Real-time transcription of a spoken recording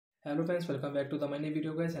Hello friends, welcome back to the many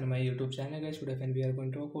video guys and my YouTube channel guys. Today friends we are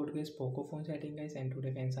going to talk about guys Poco phone setting guys, and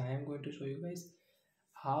today friends I am going to show you guys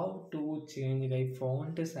how to change guys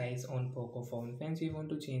font size on Poco phone. Friends, you want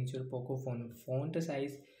to change your Poco phone font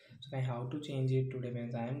size, so guys how to change it today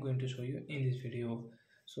friends I am going to show you in this video.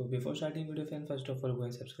 So before starting video friends, first of all go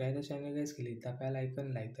and subscribe the channel guys, click the bell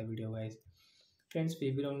icon, like the video guys. Friends,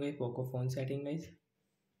 we will on guys Poco phone setting guys.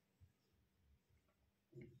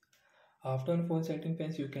 After on phone setting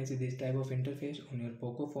friends, you can see this type of interface on your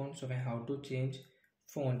Poco phone. So how to change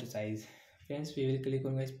font size. Friends, we will click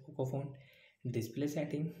on guys Poco phone display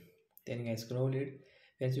setting. Then guys scroll it.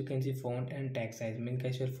 As you can see font and text size. Mean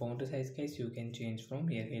guys your font size guys you can change from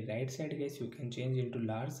here. In right side guys you can change into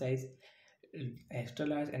large size, extra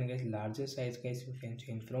large, and guys larger size guys you can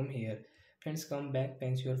change from here. Friends, come back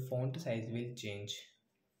friends, your font size will change.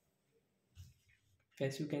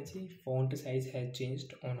 As you can see font size has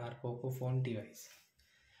changed on our Poco phone device.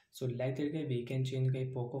 So like that guys we can change guys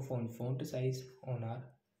Poco phone font size on our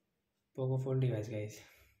Poco phone device guys.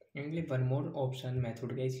 And one more option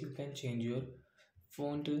method guys, you can change your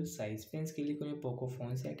font size. Friends, click on your Poco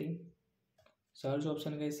phone setting, search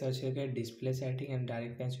option guys, search here guys display setting, and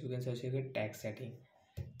direct friends you can search here guys text setting.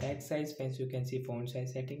 Text size friends you can see font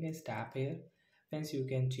size setting guys, tap here. Friends, you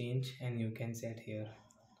can change and you can set here.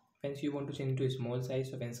 Friends, you want to change to a small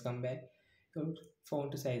size, so friends come back, your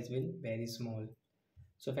font size will very small.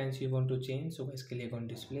 So friends, you want to change, so guys click on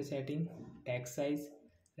display setting, text size,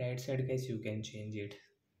 right side guys you can change it.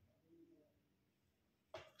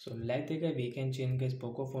 So like that guys we can change guys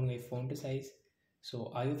Poco phone guys font size.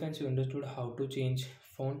 So I hope friends you understood how to change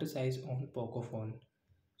font size on Poco phone.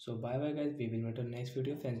 So bye bye guys, we will meet on next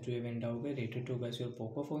video. Friends, do you have any doubt guys related to guys your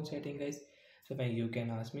Poco phone setting guys? So friends, you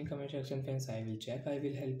can ask me in comment section friends, I will check, I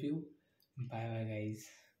will help you. Bye bye guys.